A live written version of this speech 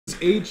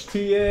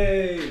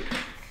HTA.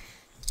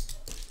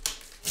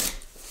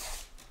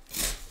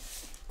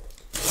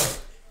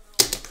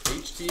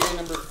 HTA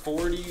number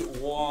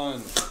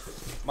 41.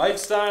 Mike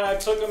Stein, I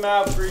took him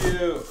out for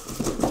you.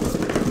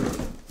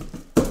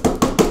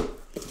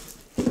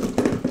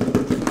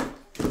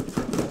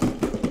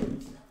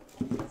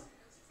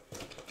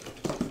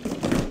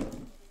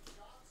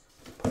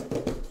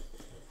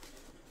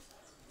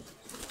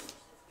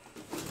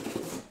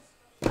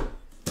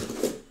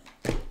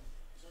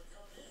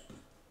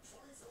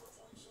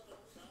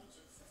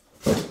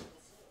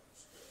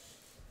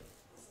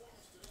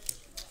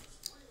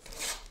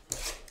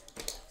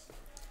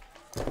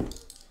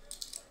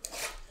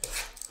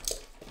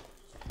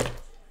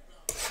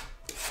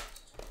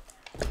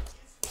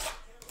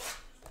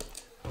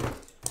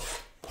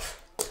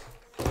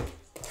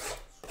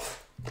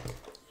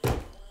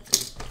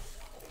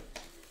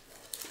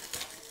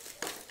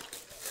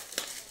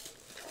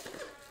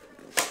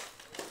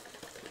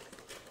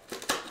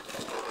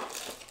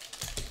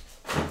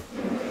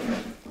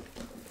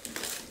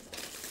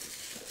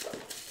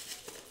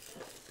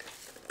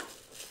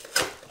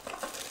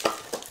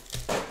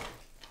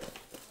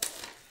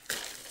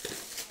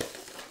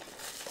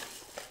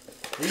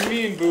 What do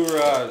you mean,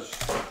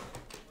 Booraj?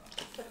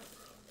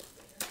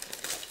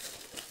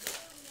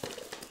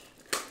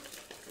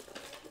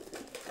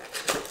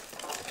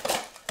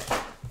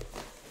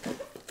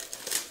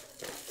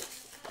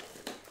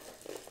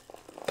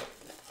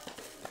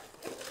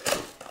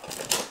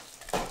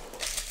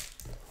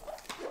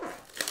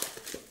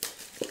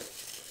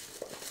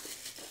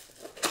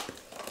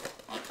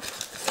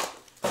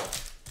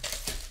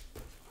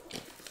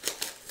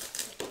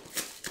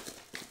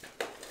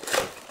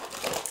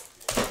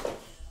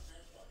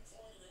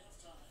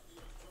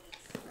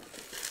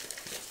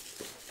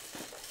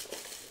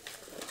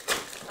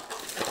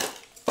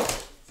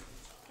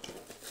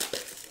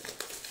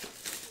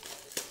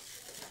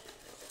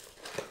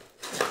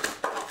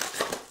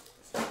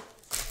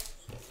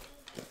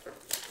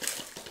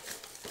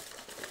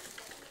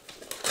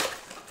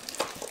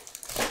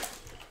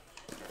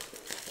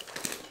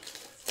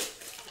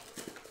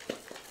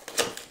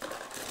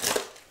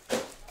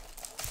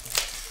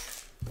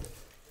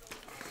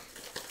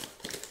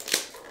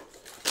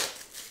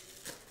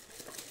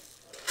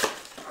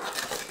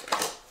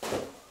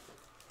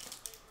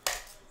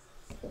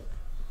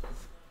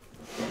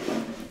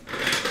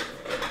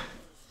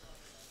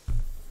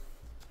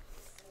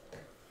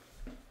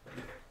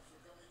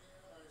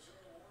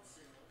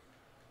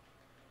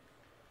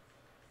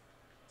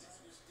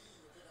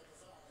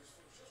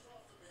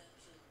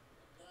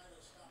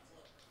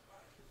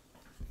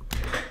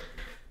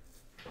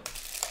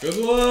 Good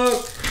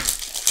luck.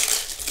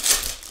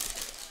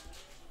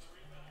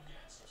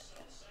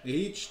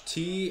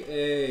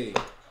 HTA.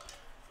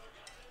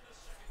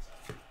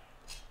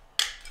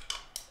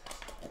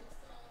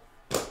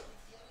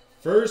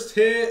 First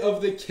hit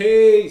of the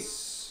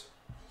case.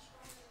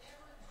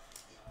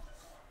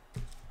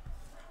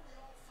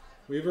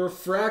 We have a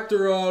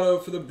refractor auto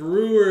for the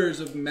Brewers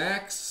of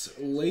Max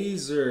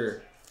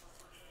Laser.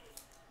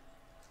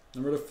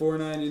 Number to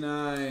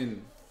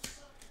 499.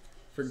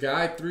 For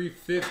Guy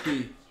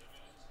 350.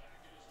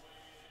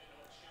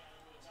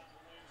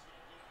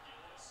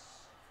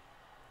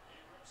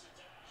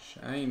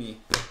 Shiny.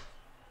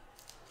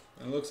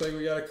 And it looks like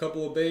we got a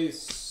couple of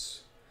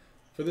base.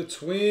 For the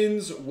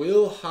Twins,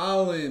 Will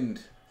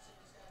Holland.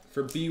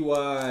 For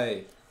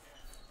BY.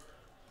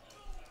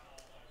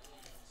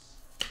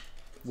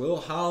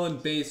 Will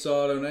Holland base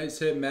auto. Nice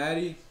hit,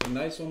 Matty. A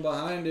nice one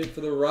behind it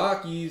for the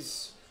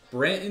Rockies.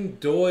 Brenton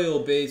Doyle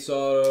base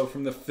auto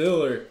from the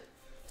filler.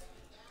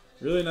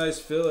 Really nice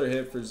filler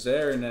hit for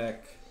Zaranek.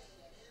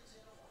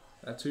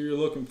 That's who you're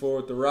looking for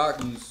with the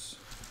Rockies.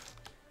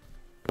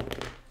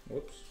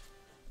 Whoops.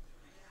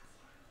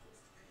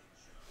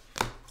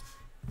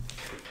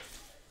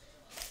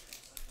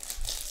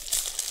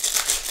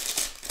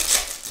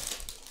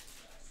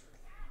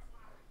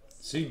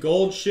 See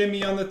gold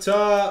shimmy on the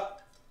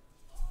top.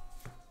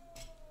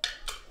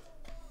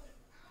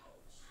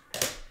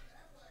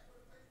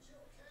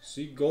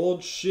 See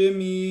gold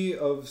shimmy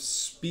of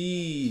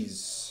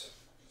Spees.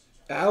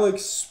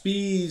 Alex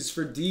Spees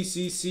for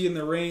DCC and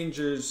the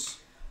Rangers.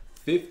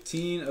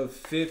 15 of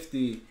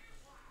 50.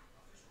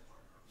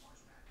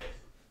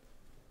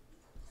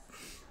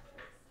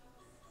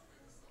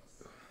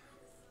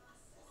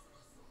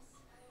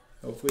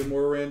 Hopefully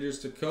more Rangers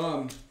to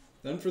come.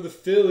 Then for the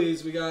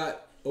Phillies, we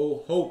got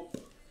O'Hope.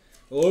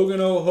 Logan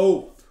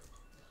O'Hope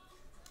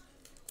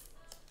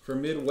for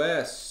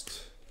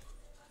Midwest.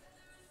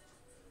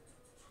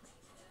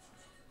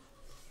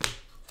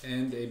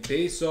 And a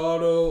base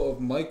auto of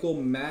Michael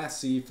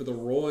Massey for the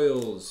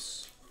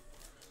Royals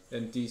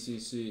and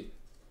DCC.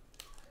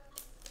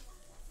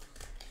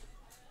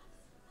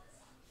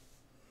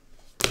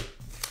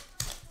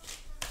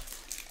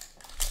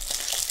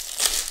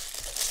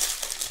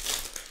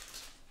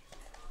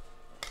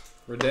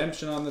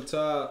 Redemption on the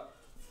top.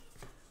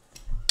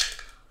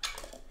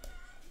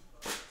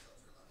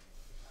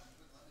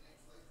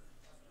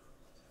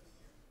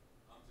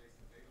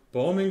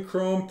 Bowman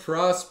Chrome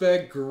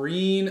Prospect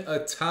Green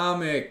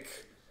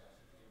Atomic.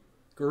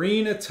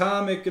 Green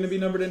Atomic going to be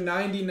numbered to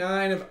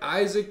 99 of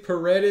Isaac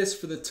Paredes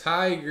for the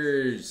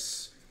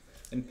Tigers.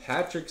 And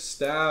Patrick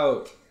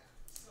Stout.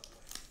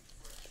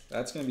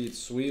 That's going to be a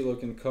sweet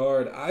looking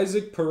card.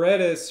 Isaac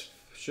Paredes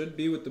should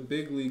be with the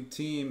big league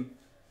team.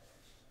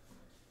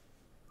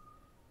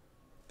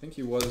 I think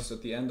he was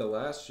at the end of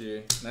last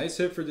year. Nice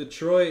hit for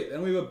Detroit.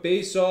 Then we have a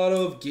base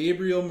auto of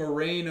Gabriel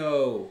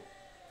Moreno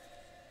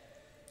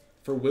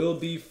for Will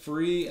Be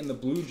Free and the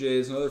Blue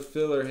Jays. Another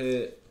filler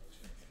hit.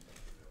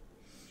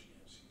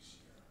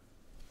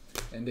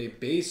 And a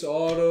base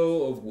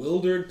auto of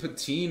Wilder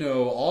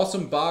Patino.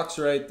 Awesome box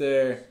right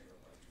there.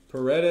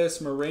 Paredes,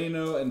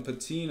 Moreno, and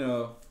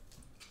Patino.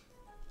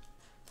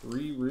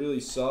 3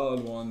 really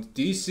solid ones.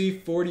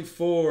 DC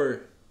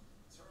 44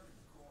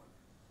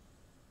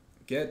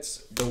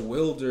 gets the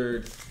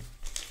Wildered.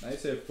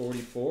 Nice hit,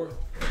 44.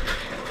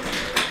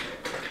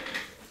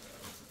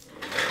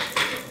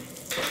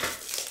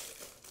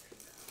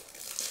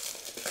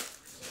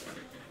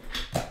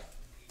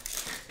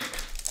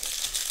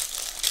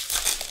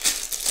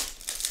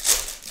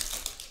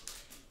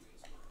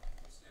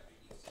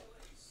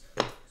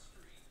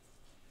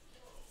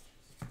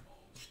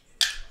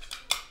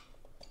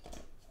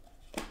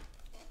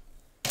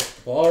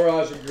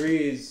 Balraj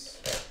agrees.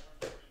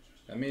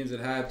 That means it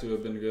had to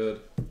have been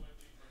good.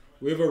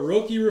 We have a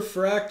rookie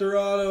refractor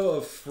auto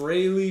of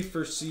Fraley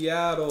for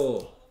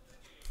Seattle.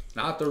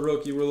 Not the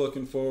rookie we're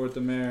looking for with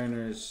the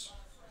Mariners.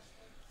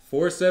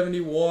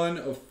 471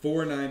 of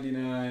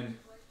 499.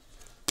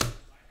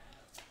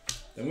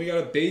 Then we got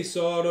a base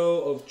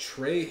auto of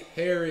Trey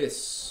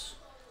Harris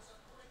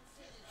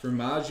for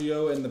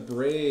Maggio and the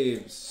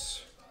Braves.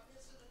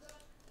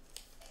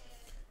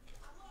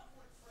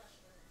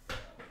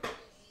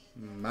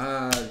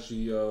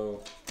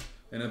 Maggio.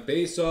 And a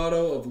base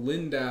auto of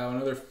Lindau,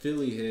 another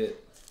Philly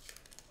hit.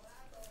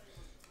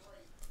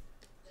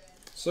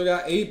 Still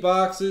got 8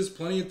 boxes,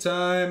 plenty of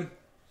time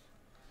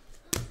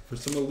for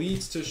some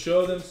elites to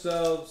show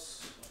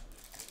themselves.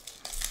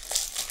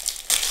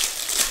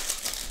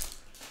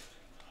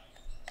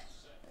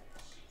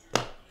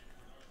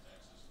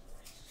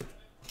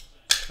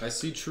 I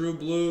see True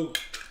Blue.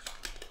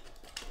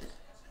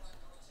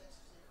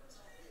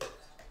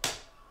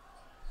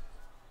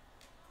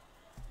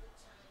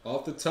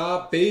 Off the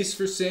top, base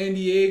for San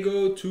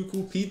Diego,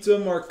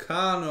 Tucupita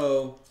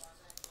Marcano.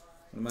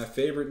 One of my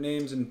favorite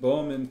names in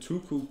Bowman,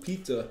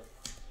 Tucupita.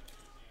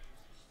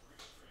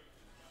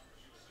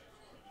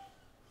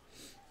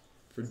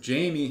 For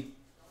Jamie.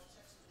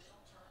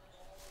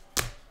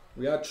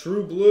 We got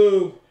True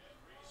Blue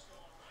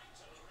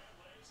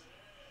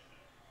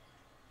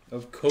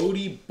of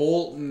Cody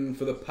Bolton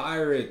for the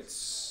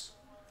Pirates.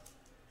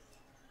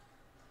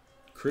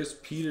 Chris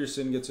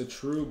Peterson gets a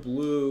True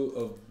Blue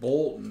of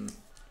Bolton.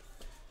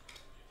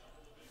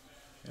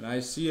 And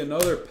I see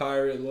another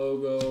Pirate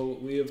logo.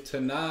 We have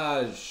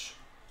Tanaj.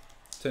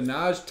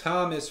 Tanaj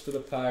Thomas for the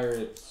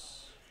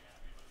Pirates.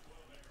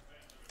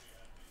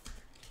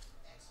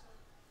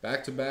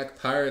 Back-to-back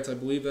Pirates. I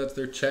believe that's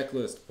their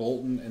checklist.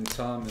 Bolton and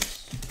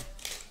Thomas.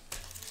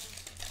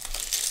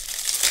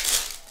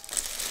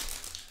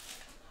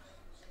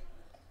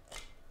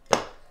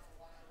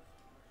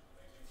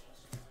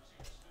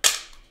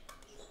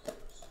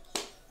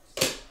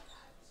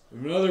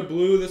 Another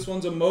blue. This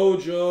one's a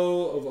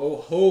Mojo of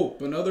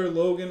O'Hope. Another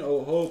Logan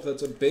O'Hope.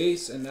 That's a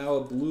base and now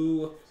a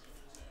blue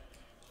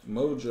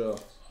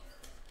Mojo.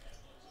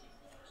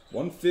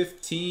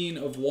 115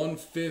 of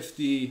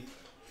 150.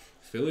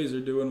 Phillies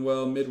are doing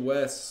well.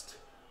 Midwest.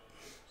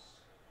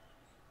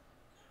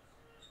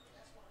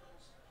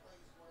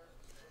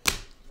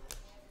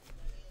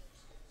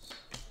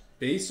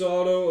 Base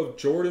auto of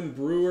Jordan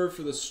Brewer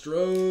for the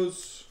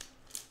Stros.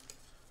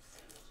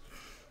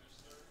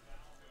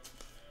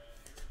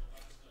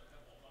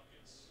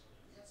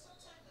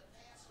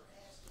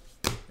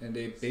 And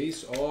a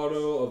base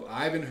auto of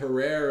Ivan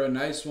Herrera.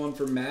 Nice one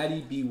for Matty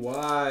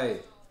BY.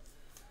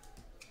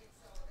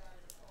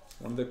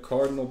 One of the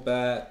Cardinal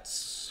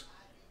bats.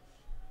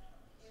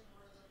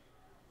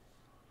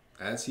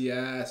 As he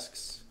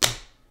asks.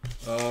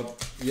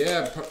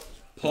 Yeah,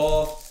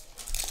 Paul.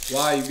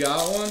 Why, you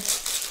got one?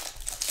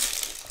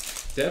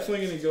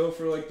 Definitely going to go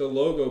for like the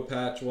logo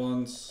patch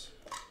ones.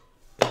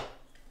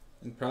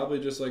 And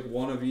probably just like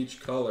one of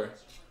each color.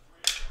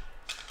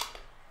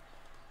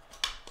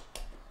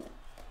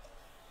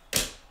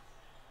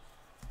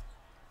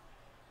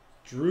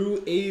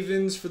 Drew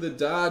Avens for the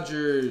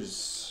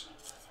Dodgers.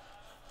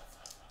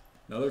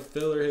 Another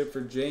filler hit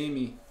for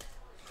Jamie.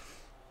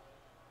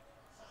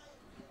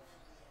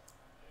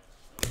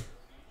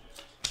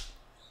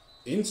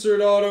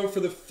 Insert auto for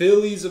the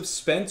Phillies of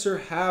Spencer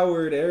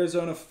Howard.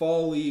 Arizona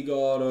Fall League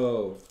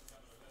auto.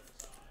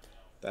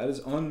 That is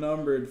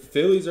unnumbered.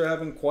 Phillies are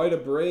having quite a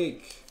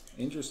break.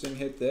 Interesting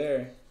hit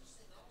there.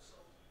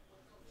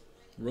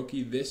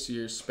 Rookie this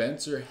year,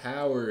 Spencer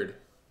Howard.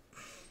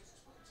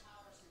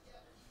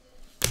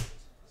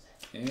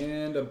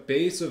 And a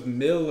base of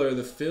Miller.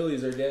 The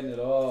Phillies are getting it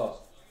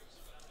all.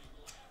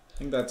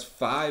 think that's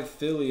 5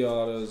 Philly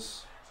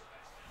autos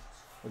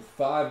with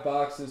 5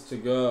 boxes to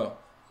go.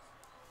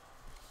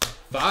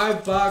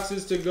 5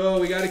 boxes to go.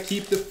 We got to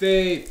keep the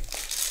faith.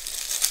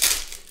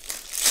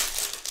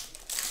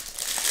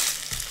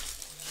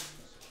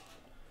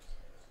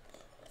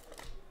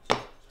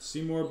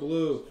 See more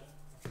blue.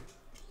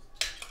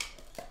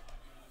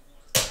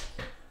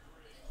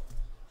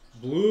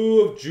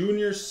 Blue of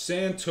Junior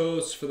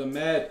Santos for the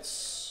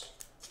Mets.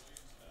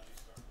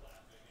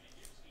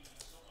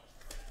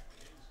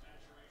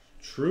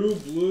 True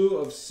blue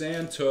of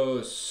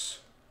Santos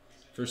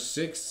for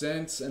 6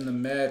 cents and the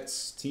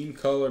Mets. Team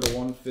color to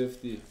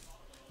 150.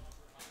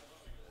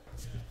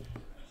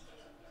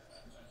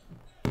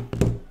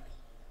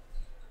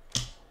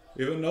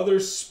 We have another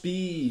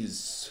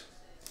Spees.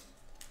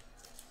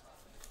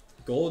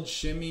 Gold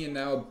shimmy and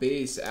now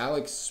base.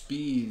 Alex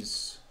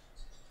Spees.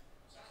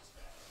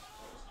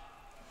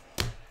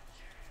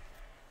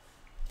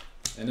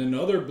 And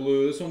another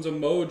blue. This one's a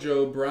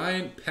mojo.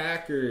 Bryant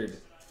Packard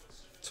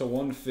to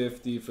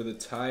 150 for the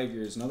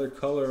Tigers. Another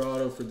color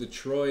auto for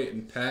Detroit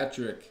and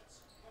Patrick.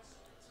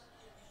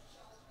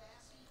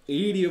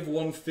 80 of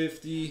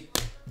 150.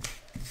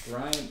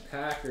 Bryant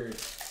Packard.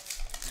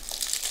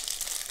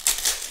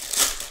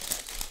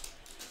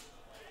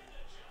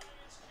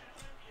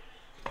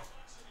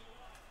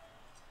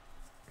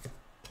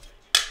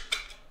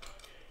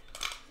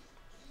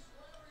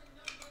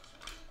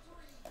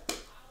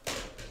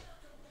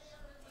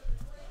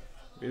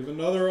 We have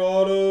another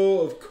auto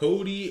of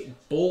Cody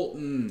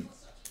Bolton.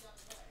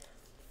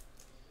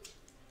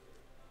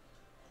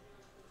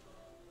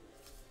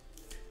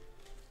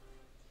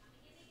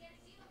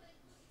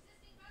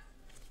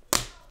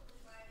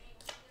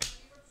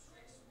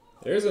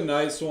 There's a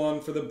nice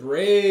one for the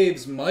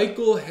Braves.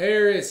 Michael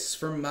Harris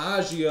from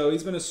Maggio.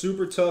 He's been a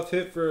super tough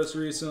hit for us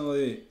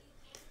recently.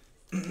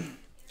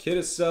 Kid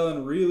is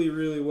selling really,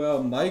 really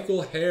well.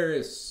 Michael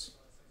Harris.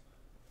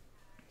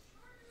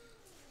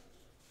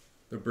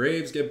 The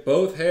Braves get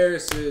both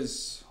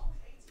Harrises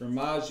for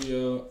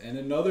Maggio and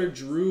another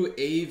Drew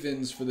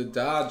Avens for the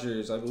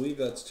Dodgers. I believe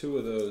that's 2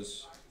 of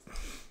those.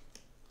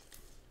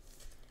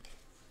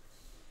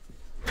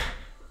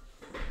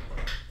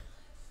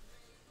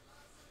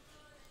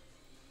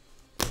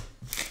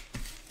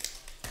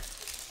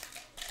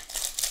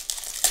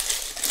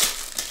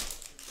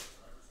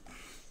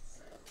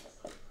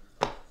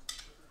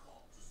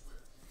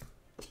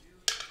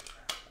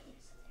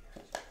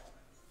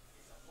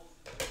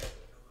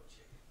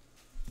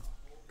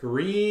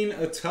 Green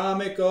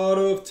Atomic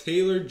Auto of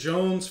Taylor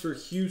Jones for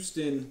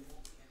Houston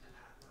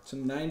to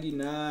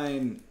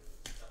 99.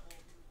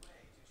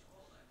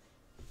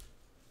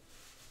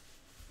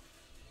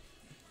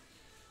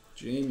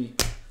 Jamie.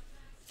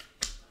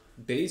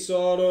 Base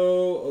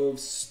Auto of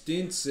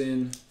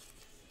Stinson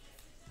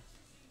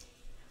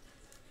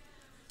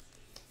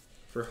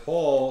for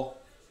Hall.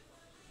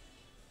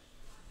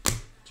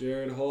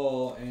 Jared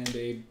Hall. And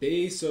a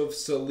base of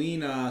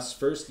Salinas,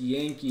 first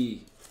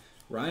Yankee.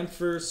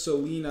 Reinfer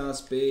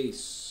Salinas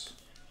base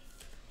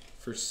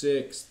for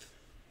 6th.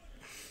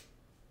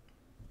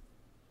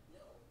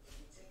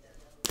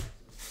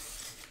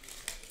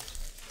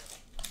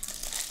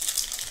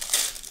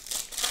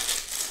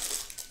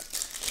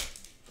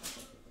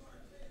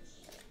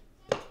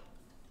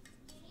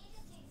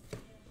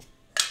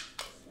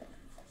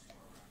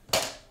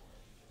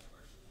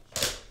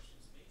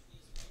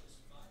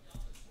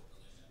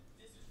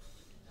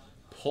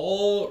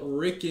 Paul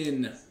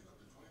Ricken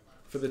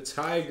for the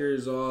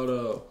Tigers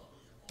auto.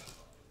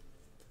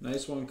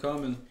 Nice one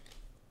coming.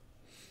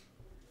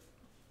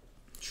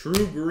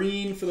 True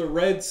green for the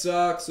Red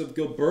Sox of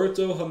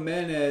Gilberto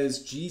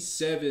Jimenez,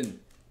 G7.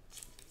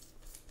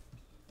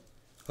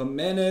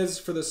 Jimenez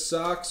for the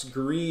Sox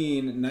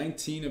green,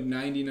 19 of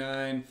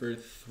 99 for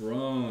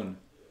Throne.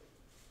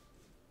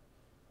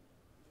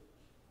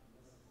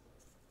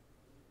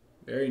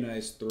 Very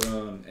nice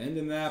Throne.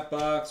 Ending that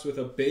box with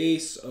a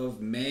base of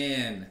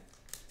Mann.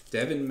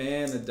 Devin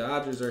Mann, the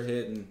Dodgers are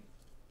hitting.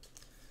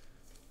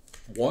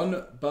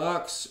 1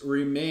 box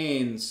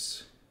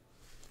remains.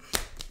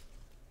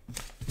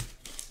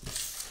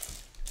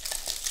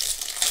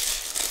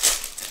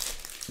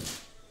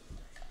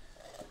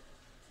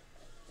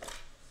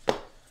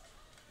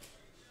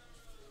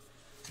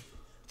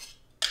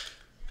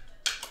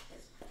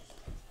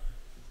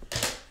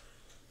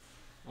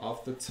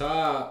 Off the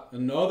top,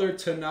 another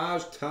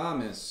Tanaj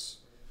Thomas.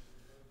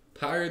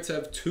 Pirates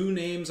have 2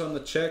 names on the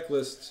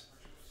checklist.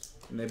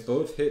 And they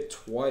both hit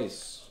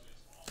twice.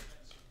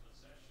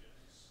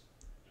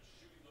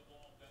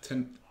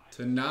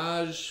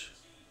 Tanaj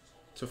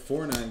to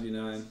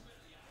 $4.99.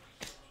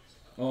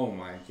 Oh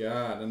my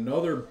God.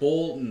 Another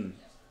Bolton.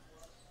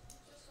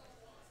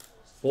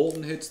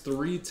 Bolton hits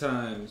 3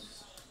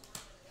 times.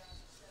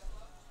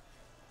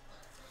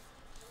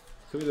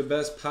 Could be the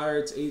best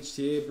Pirates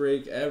HTA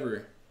break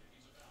ever.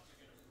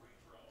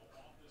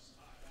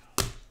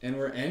 And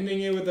we're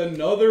ending it with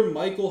another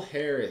Michael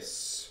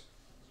Harris.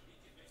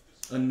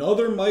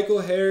 Another Michael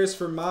Harris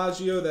for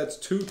Maggio. That's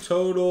 2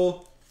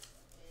 total.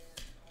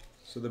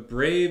 So the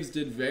Braves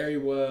did very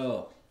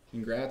well.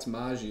 Congrats,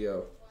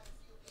 Maggio.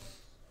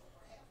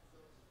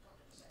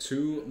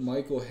 2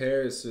 Michael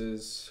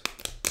Harris's.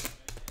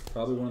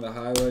 Probably one of the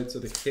highlights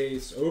of the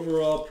case.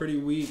 Overall, pretty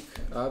weak,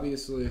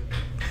 obviously.